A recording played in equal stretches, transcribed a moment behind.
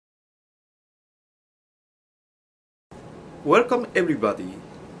Welcome everybody.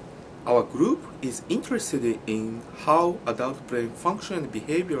 Our group is interested in how adult brain function and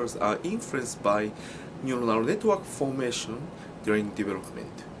behaviors are influenced by neuronal network formation during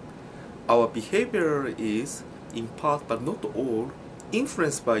development. Our behavior is, in part but not all,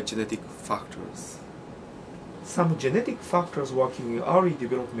 influenced by genetic factors. Some genetic factors working in early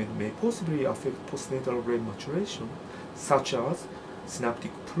development may possibly affect postnatal brain maturation, such as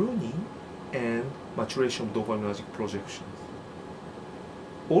synaptic pruning and maturation of dopaminergic projections.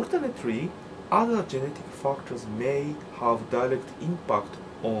 Alternately, other genetic factors may have direct impact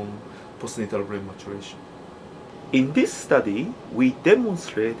on postnatal brain maturation. In this study, we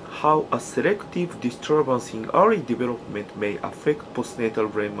demonstrate how a selective disturbance in early development may affect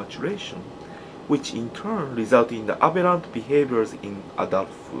postnatal brain maturation, which in turn result in the aberrant behaviors in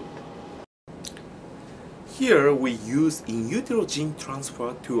adulthood. Here we use in utero gene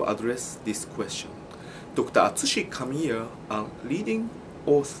transfer to address this question. Dr. Atsushi Kamiya, a leading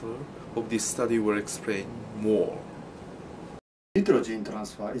author of this study, will explain more. In utero gene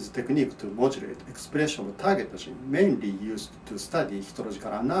transfer is a technique to modulate expression of target gene, mainly used to study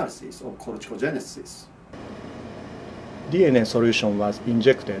histological analysis of corticogenesis. DNA solution was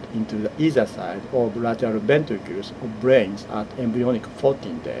injected into the either side of lateral ventricles of brains at embryonic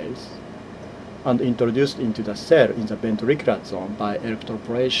 14 days and introduced into the cell in the ventricular zone by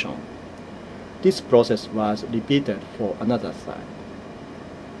electroporation. This process was repeated for another side.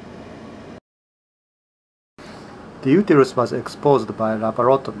 The uterus was exposed by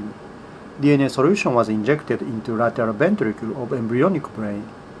laparotomy. DNA solution was injected into lateral ventricle of embryonic brain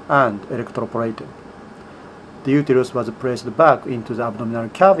and electroporated. The uterus was placed back into the abdominal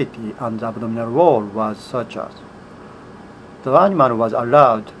cavity and the abdominal wall was sutured. The animal was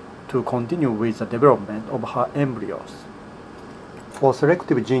allowed to continue with the development of her embryos. For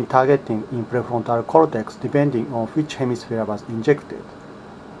selective gene targeting in prefrontal cortex, depending on which hemisphere was injected,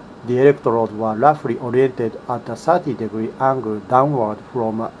 the electrodes were roughly oriented at a 30-degree angle downward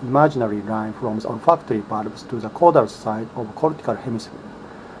from an imaginary line from the olfactory bulbs to the caudal side of cortical hemisphere,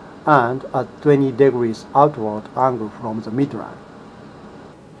 and at 20 degrees outward angle from the midline.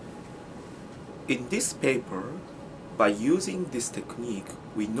 In this paper, by using this technique,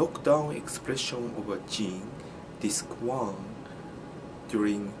 we knock down expression of a gene, DISC1,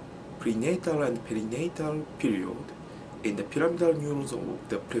 during prenatal and perinatal period in the pyramidal neurons of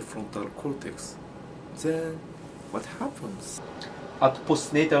the prefrontal cortex. Then, what happens? At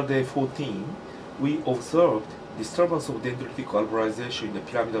postnatal day 14, we observed disturbance of dendritic alveolization in the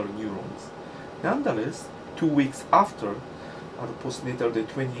pyramidal neurons. Nonetheless, 2 weeks after, at postnatal day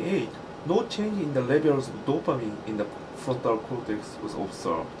 28, no change in the levels of dopamine in the frontal cortex was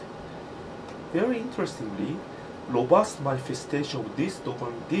observed. Very interestingly, robust manifestation of this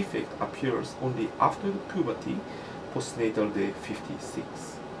dopamine defect appears only after the puberty, postnatal day 56.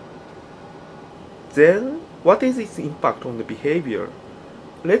 Then, what is its impact on the behavior?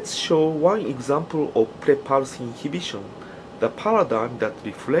 Let's show one example of pre-pulse inhibition, the paradigm that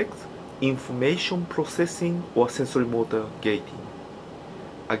reflects information processing or sensorimotor gating.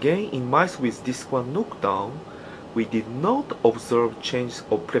 Again, in mice with DISC1 knockdown, we did not observe change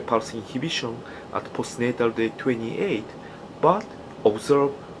of pre-pulse inhibition at postnatal day 28, but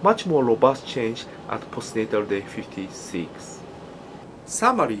observed much more robust change at postnatal day 56.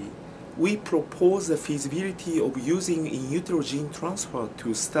 Summary: we propose the feasibility of using in utero gene transfer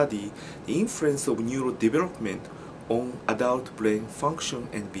to study the influence of neurodevelopment on adult brain function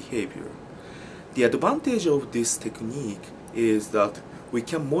and behavior. The advantage of this technique is that we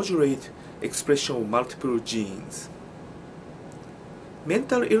can modulate expression of multiple genes.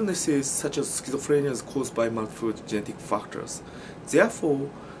 Mental illnesses such as schizophrenia is caused by multiple genetic factors. Therefore,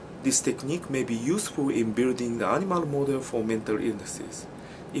 this technique may be useful in building the animal model for mental illnesses.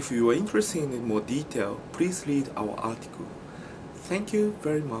 If you are interested in more detail, please read our article. Thank you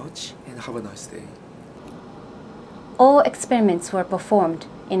very much and have a nice day. All experiments were performed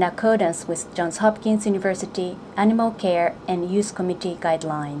in accordance with Johns Hopkins University Animal Care and Use Committee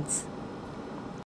guidelines.